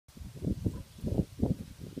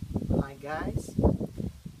guys.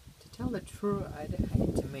 To tell the truth, I don't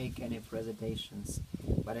hate to make any presentations,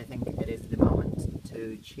 but I think it is the moment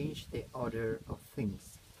to change the order of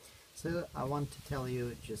things. So I want to tell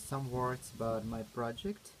you just some words about my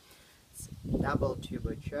project. It's double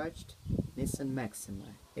turbocharged Nissan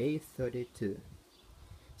Maxima A32.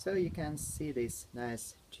 So you can see this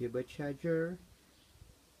nice turbocharger,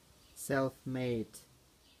 self-made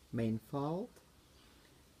manifold,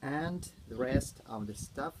 and the rest of the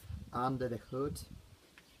stuff under the hood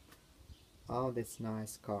of this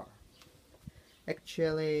nice car.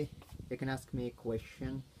 Actually, you can ask me a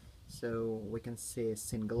question. So we can see a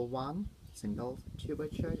single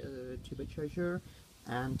turbocharger,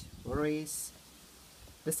 and where is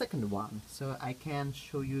the second one? So I can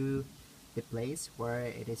show you the place where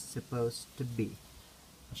it is supposed to be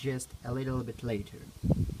just a little bit later.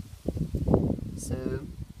 So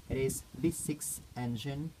it is V6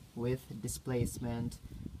 engine with displacement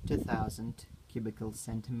 2000 cubical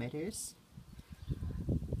centimeters.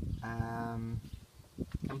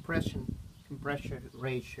 Compression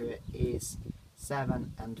ratio is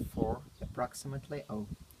 7 and 4 approximately. Oh,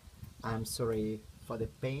 I'm sorry for the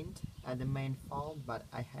paint at the manifold, but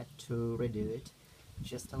I had to redo it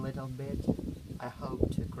just a little bit. I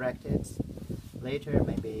hope to correct it later.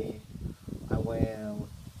 Maybe I will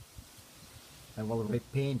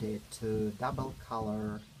repaint it to double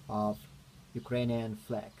color of Ukrainian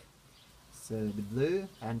flag, so the blue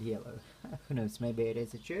and yellow. Who knows, maybe it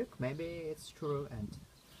is a joke, maybe it's true, and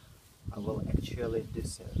I will actually do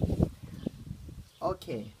so.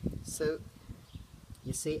 Okay, so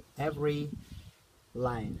you see every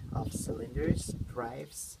line of cylinders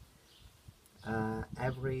drives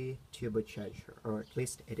every turbocharger, or at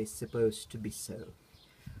least it is supposed to be so.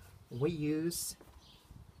 We use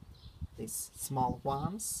these small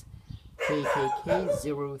ones, KKK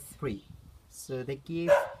K03, so they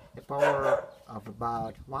give a power of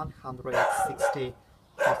about 160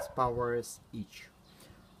 horsepower each.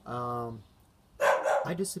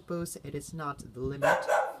 I do suppose it is not the limit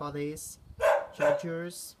for these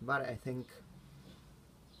chargers, but I think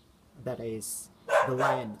that is the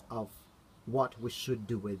line of what we should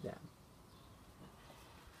do with them.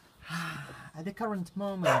 At the current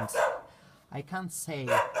moment, I can't say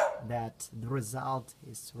that the result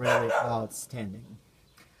is really outstanding.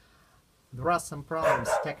 There are some problems,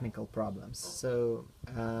 technical problems. So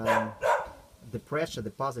the pressure, the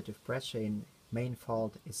positive pressure in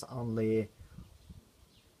manifold is only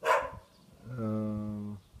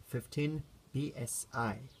 15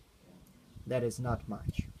 psi. That is not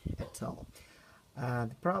much at all.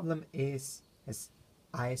 The problem is, as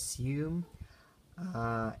I assume,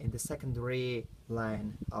 in the secondary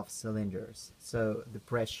line of cylinders. So the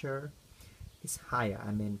pressure is higher.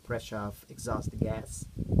 I mean, pressure of exhaust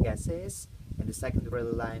gases in the secondary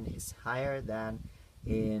line is higher than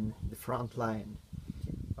in the front line,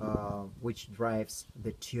 which drives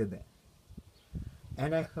the turbine.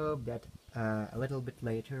 And I hope that a little bit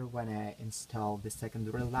later, when I install the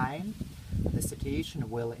secondary line, the situation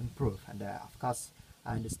will improve. And of course,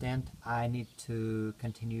 I understand I need to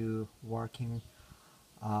continue working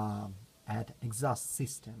at exhaust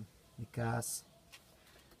system, because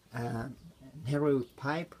narrow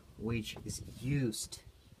pipe which is used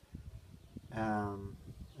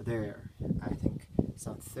there, I think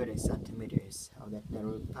some 30 centimeters of that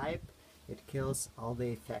narrow pipe, it kills all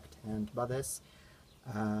the effect and bothers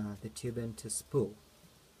the turbine to spool.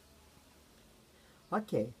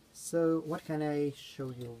 Okay, so what can I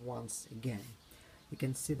show you once again? You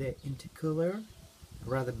can see the intercooler,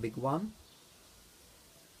 rather big one,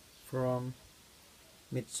 from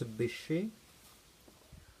Mitsubishi.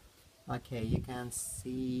 Okay, you can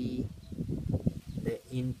see the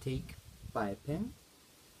intake piping,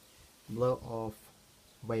 blow-off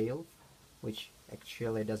valve, which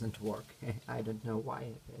actually doesn't work. I don't know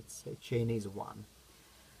why, it's a Chinese one.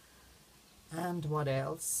 And what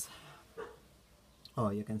else? Oh,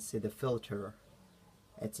 you can see the filter.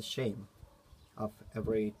 It's a shame of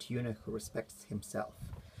every tuner who respects himself.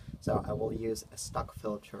 So I will use a stock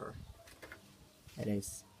filter.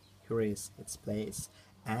 Here is its place,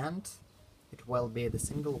 and it will be the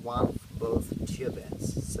single one for both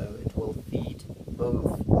turbines, so it will feed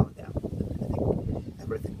both of them. I think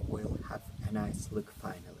everything will have a nice look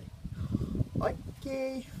finally.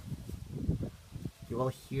 Okay, you will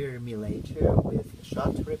hear me later with a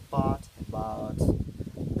short report about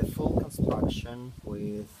the full construction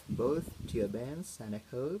with both turbines, and I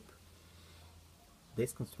hope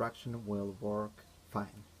this construction will work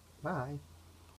fine. Bye!